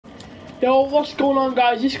Yo, what's going on,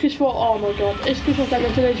 guys? It's Chris for oh my god, it's Chris for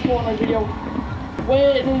today's Fortnite video.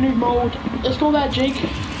 We're in a new mode. Let's go there, Jake.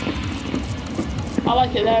 I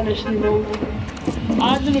like it there in this new mode.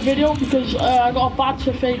 I did a video because I got a badge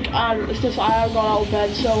to fake and it's just I haven't got out of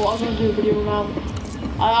bed, so I'm gonna do a video now.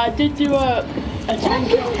 I did do a 10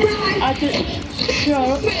 kill. I did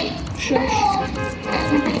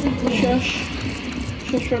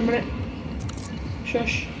shush for a minute.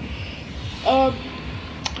 Shush.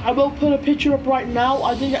 I will put a picture up right now.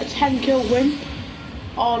 I did get a 10 kill win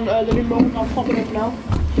on the new mode. I'll pop it up now.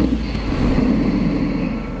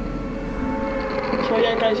 So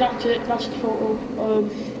yeah, guys, that's it. That's the photo.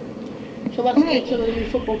 So let's get to the new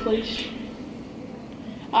football, please.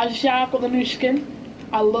 As you see, I've got the new skin.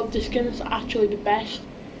 I love this skin. It's actually the best.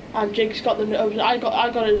 And Jake's got the new. I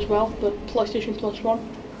got it as well. The PlayStation Plus one.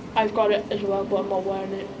 I've got it as well, but I'm not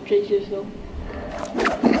wearing it. Jake is though.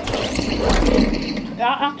 It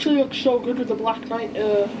actually looks so good with the Black Knight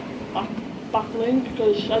back bling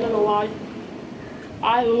because I don't know why.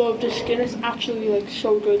 I love this skin. It's actually like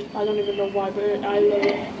so good. I don't even know why, but I love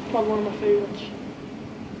it. Probably one of my favourites.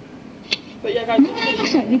 But yeah, guys.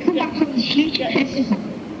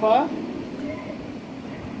 What?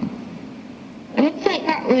 It looks like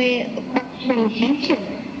that way from the future.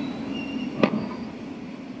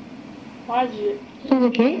 Why is it?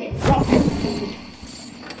 Okay.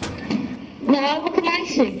 No, look at my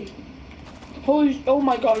suit. Oh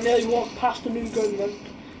my god, I nearly walked past the new gun then.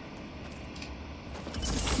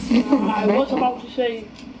 I was about to say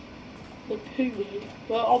the poo,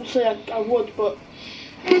 but obviously I would, but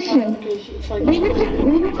because it's like I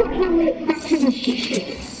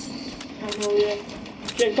know, yeah.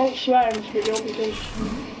 Jake, don't swear in this video because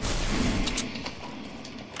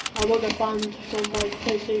I will get banned from my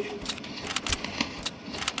PlayStation.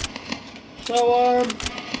 So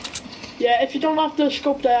yeah, if you don't have the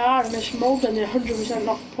scope they are in this mode, then you're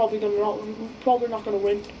 100% probably not gonna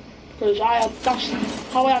win. Because that's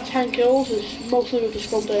how I have 10 kills is mostly with the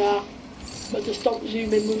scope they are, but just don't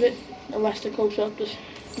zoom in with it unless they're close up. Just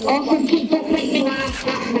also keep the making last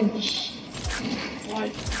damage.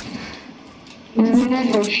 Why?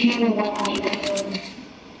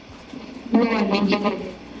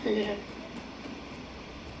 Yeah.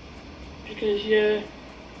 Because you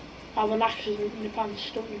have an accident in your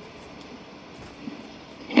pants, don't you?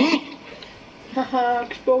 Haha,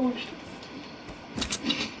 exposed.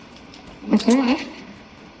 What's that?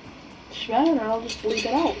 Swear and I'll just bleep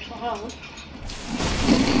it out, it's not hard.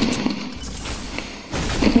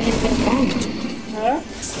 Huh?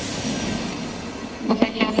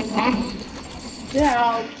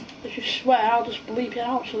 Yeah, if you swear, I'll just bleep it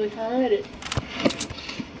out so they can't hear it.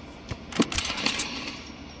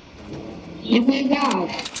 You bleep out?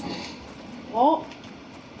 What?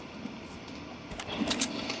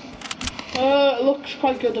 It looks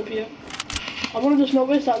quite good up here. I want to just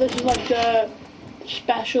notice that this is like the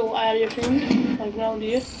special area thing, like round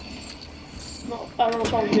here. Not, I don't know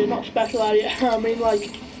what I'm saying, not special area. I mean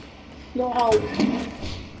like, you know how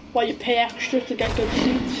why you pay extra to get good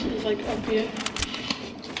seats is like up here.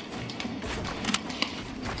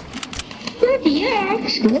 Good, yeah,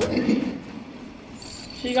 that's good.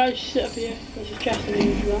 So you guys sit up here. There's a chest in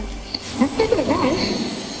here as well. That's a bit nice.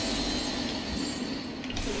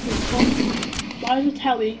 Why is the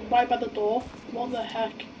telly right by the door? What the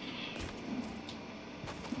heck?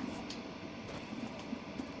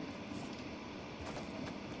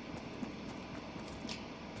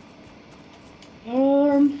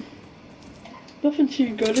 Nothing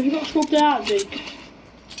too good. Have you got scope there, Jake?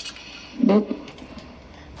 Nope.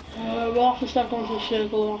 We'll have to start going to the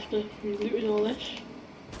circle after we've looted all this.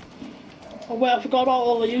 Oh wait, I forgot about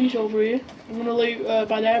all the U's over here. I'm gonna loot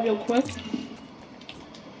by there real quick.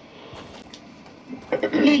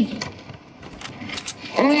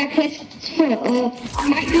 Oh yeah, Chris, I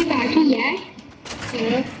might be back here.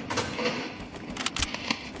 Yeah.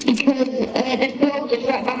 Because the build is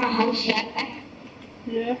right by my house, yeah.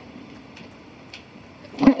 Yeah.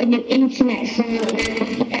 Put a new internet so that we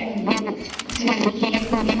can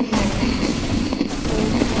from internet.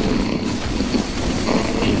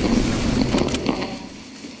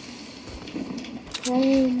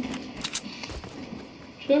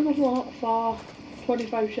 Server's not far.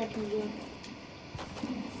 25 seconds there.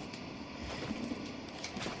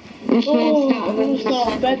 Oh, I'm gonna start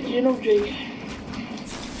on bed, you know, Jake.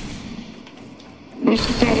 We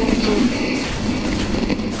should start on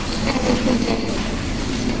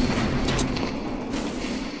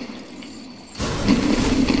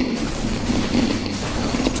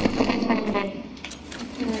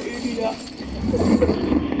Alright, you do that.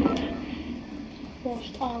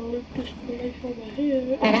 Whilst I loop this place over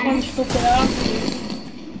here. kind of stuff they are.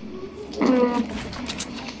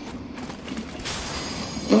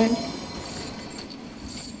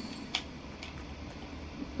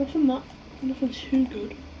 Nothing too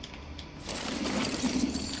good.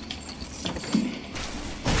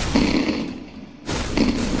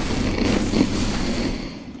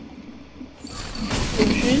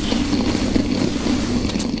 Bushes.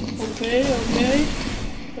 Okay.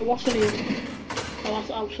 But what's in here? Oh,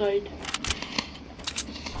 that's outside.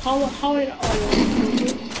 How are you?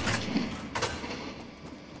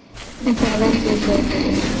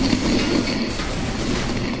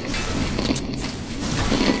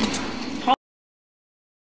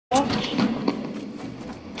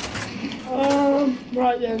 Oh,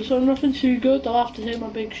 right then, so nothing too good. I'll have to take my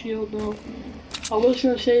big shield now. I was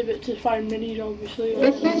going to save it to find minis, obviously.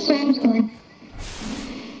 This sounds good.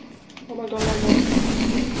 Oh my god,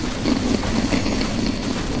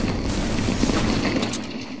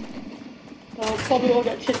 I'll probably will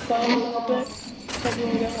get tipped by it a little bit. Probably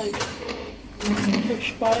will get like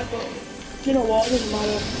pushed by it, but you know what, it doesn't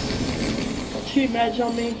matter. Got 2 meds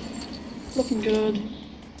on me. Looking good.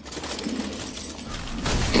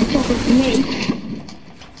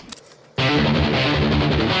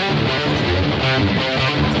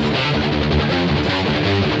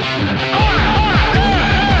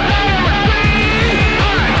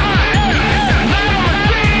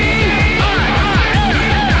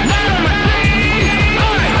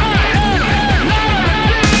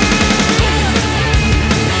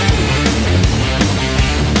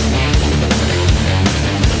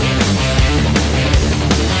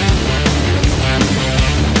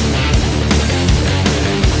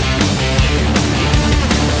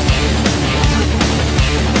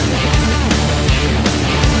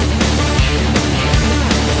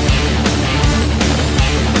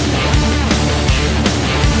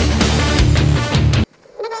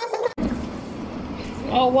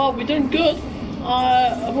 Oh well, we're doing good.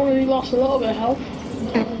 I've only lost a little bit of health.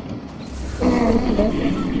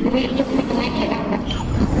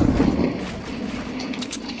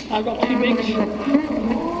 I got 2 bigs.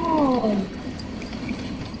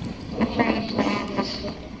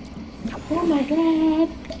 Oh my god.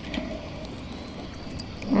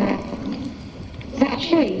 Is that a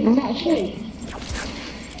tree? Is that a tree?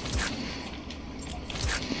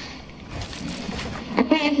 I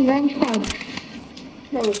think it's a orange one.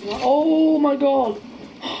 No, it's not. Oh my god.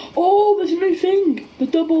 Oh, there's a new thing. The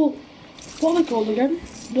double... What are they called again?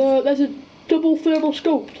 There's a double thermal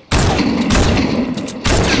scope.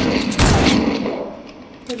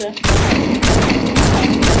 Right there.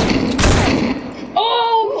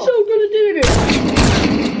 Oh, I'm so good at doing it.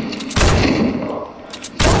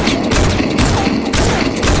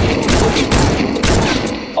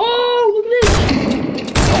 Oh, look at this.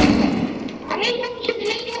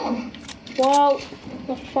 Well,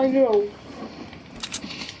 let's find your own.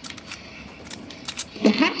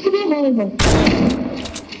 It has to be available.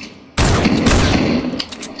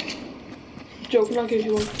 Joking, I'll give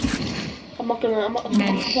you one. I'm not gonna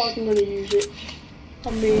use it. I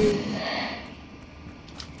mean...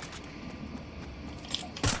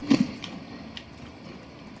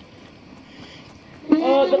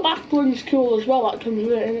 the back bling's cool as well, that comes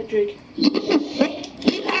with it, isn't it, Jake?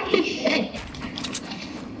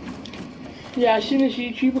 Yeah, I seen this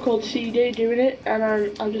YouTuber called CD doing it, and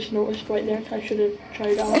I just noticed right there. I should have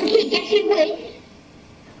tried out.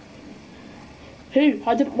 Who?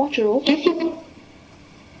 I didn't watch it all.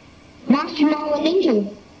 Marshmallow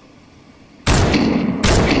Ninja.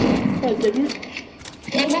 I didn't.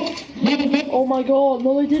 Oh my god,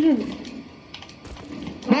 no they didn't.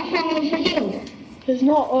 Marshmallow for you. There's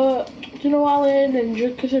not, do you know Ali and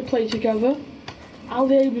Ninja, because they play together?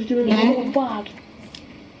 Ali was doing so bad.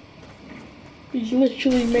 He's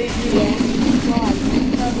literally made me laugh.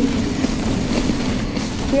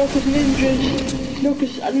 You know,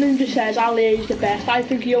 because Ninja says Ali is the best. I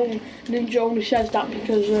think Ninja only says that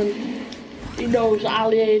because he knows that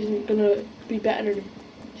Ali isn't going to be better than him.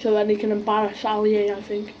 So then he can embarrass Ali, I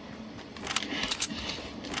think.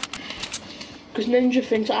 Because Ninja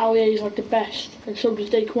thinks Ali is like the best, and so does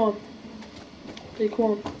Daquan.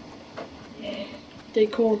 Daquan. Yeah.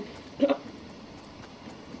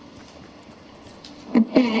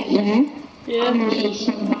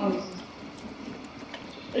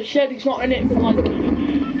 He said he's not in it, but like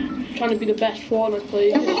trying to be the best FORTNITE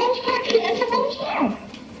player.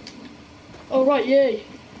 Oh right, yay.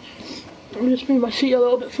 Let me just move my seat a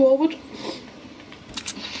little bit forward.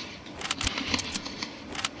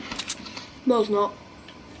 No, it's not.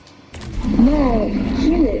 No,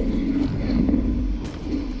 kill it.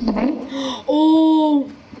 Oh,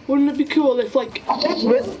 Wouldn't it be cool if like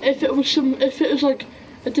if it was like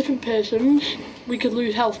a different person's, we could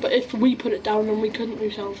lose health, but if we put it down and we couldn't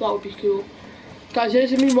lose health, that would be cool. Guys,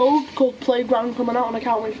 here's a new mode called Playground coming out, and I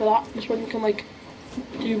can't wait for that. That's when you can like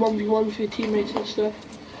do 1v1 with your teammates and stuff.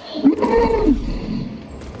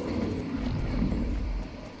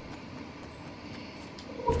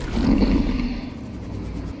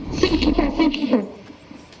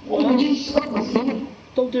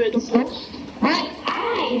 Don't do it, don't do it.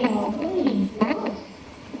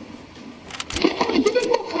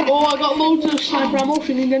 Oh, I got loads of sniper ammo if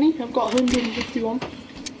you need any. I've got 151.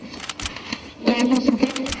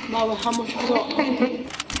 Now, how much have I got?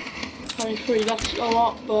 23, that's a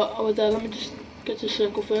lot, but over there, let me just get to the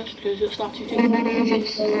circle first because it starts eating.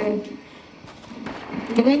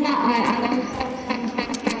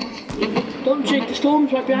 Don't jig, the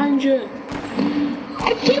storm's right behind you.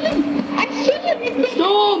 I see him! The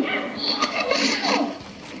storm!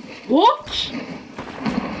 What?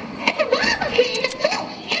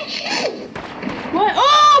 What?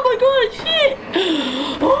 Oh my god, shit!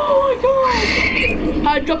 Oh my god! I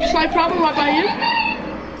dropped a sniper ammo right by you.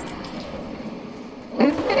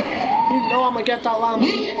 You know I'm gonna get that lamp.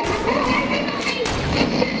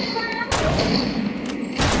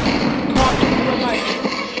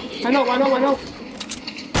 I know.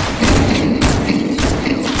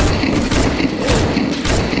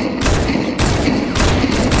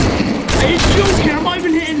 Are you joking? I'm not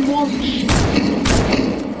even hitting once.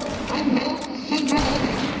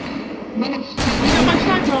 Get my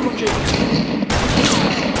sniper ammo, Jake.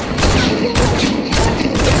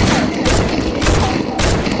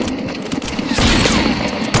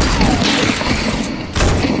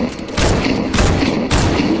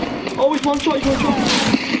 Oh, he's one shot.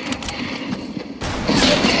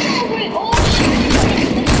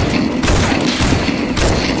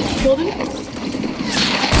 Killed him.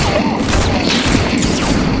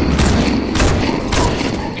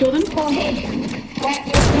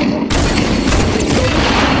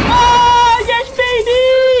 Ah, yes, baby!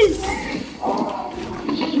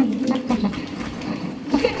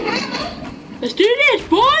 Let's do this,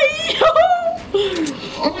 boy!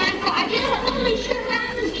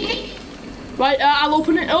 Right, I'll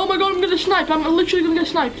open it. Oh my god, I'm gonna snipe. I'm literally gonna get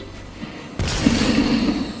sniped.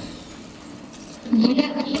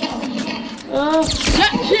 Yeah,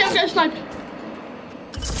 see, I'm getting sniped.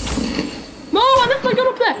 No, I left my gun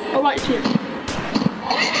up there. Oh, right, it's here.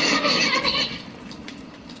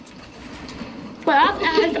 But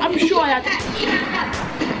I'm sure I had.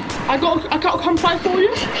 I got a campfire for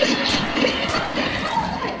you.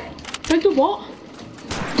 Like the what?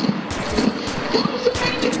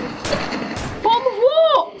 Bomb of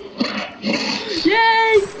what?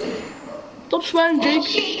 Yay! Stop swearing, Jake.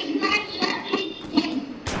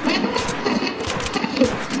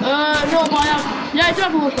 No, but I have. Yeah, I do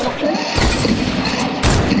have a lot of actually.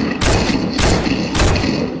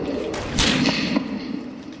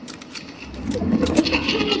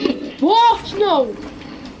 What? No!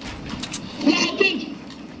 Yeah, I did.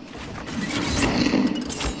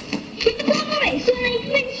 Shoot the bomb on it, so then you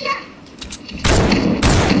can shot.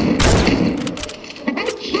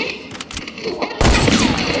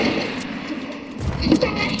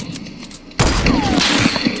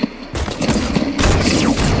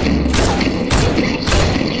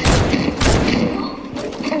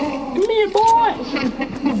 Come here, boy!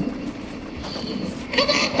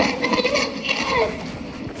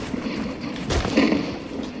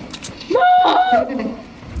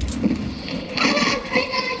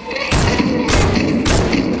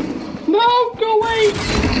 No, go away!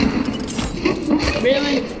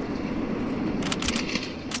 Really?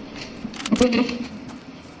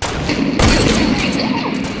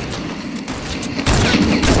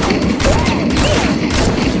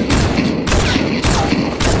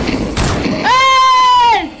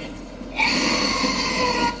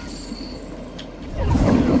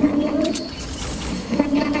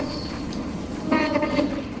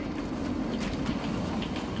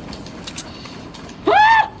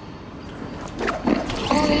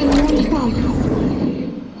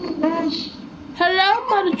 Hello,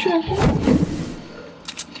 Mother Treasure.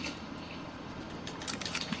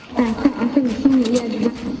 I couldn't see it yet.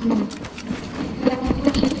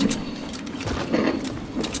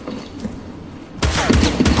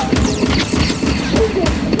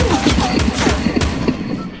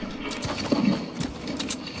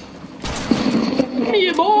 Come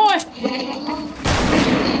here, boy.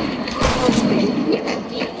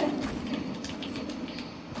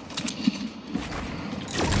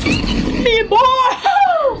 Come here, boy.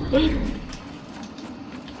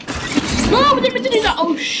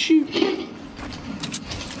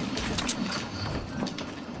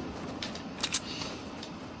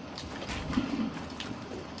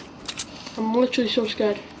 I'm literally so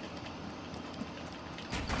scared.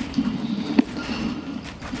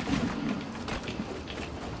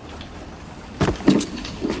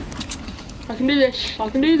 I can do this. I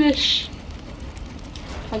can do this.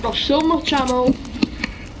 I've got so much ammo.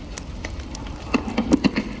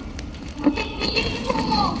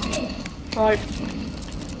 Right.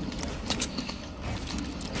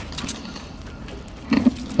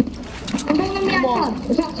 Come on.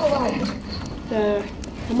 Is that alright?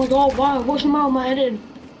 Oh my god, wow, what's the matter with my head in?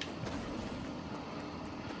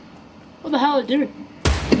 What the hell are they doing?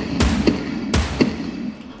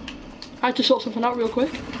 I had to sort something out real quick.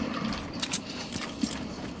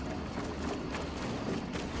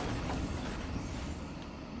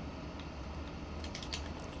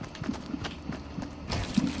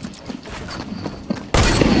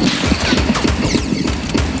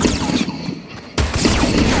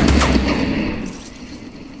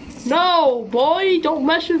 No, boy, don't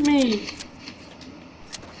mess with me.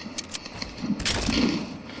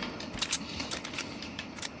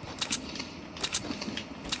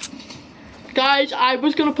 Guys, I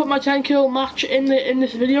was gonna put my 10 kill match in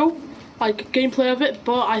this video, like gameplay of it,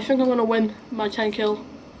 but I think I'm gonna win my 10 kill.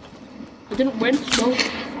 I didn't win, so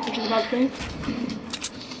which is a bad thing.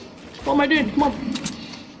 What am I doing? Come on.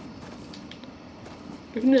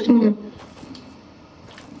 We can do this. Come on.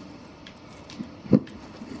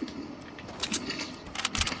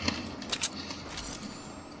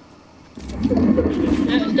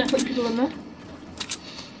 Yeah, there's definitely people in there.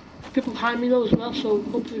 People behind me though as well, so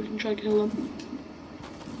hopefully we can try and kill them.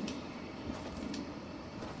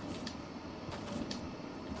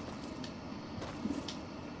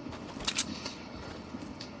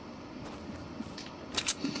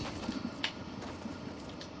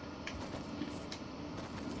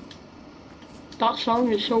 That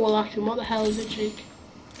song is so relaxing. What the hell is it, Jake?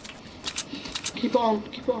 Keep it on,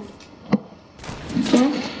 keep it on.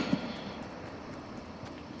 Yeah.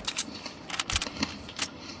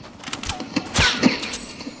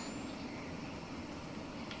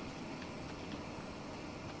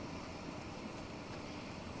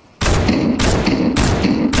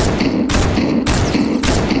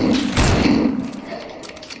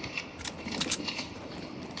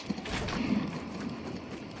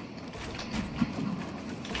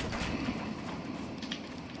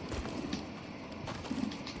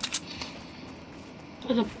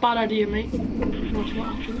 That's a bad idea, mate. No, it's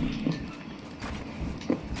not actually.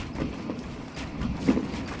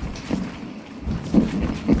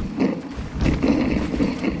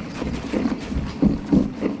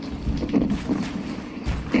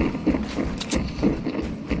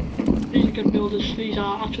 These are good builders. These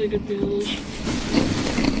are actually good builders.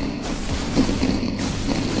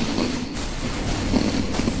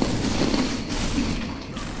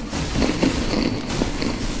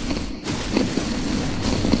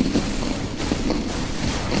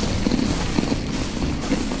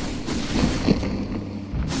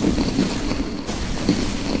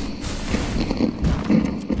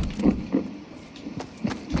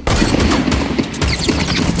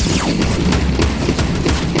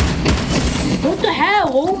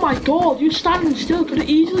 Oh my god, you standing still could have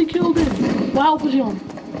easily killed him. What health was he on?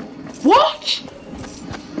 What?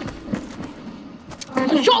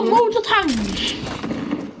 I shot loads of times.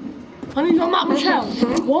 And he's on that much health.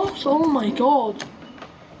 What? Oh my god.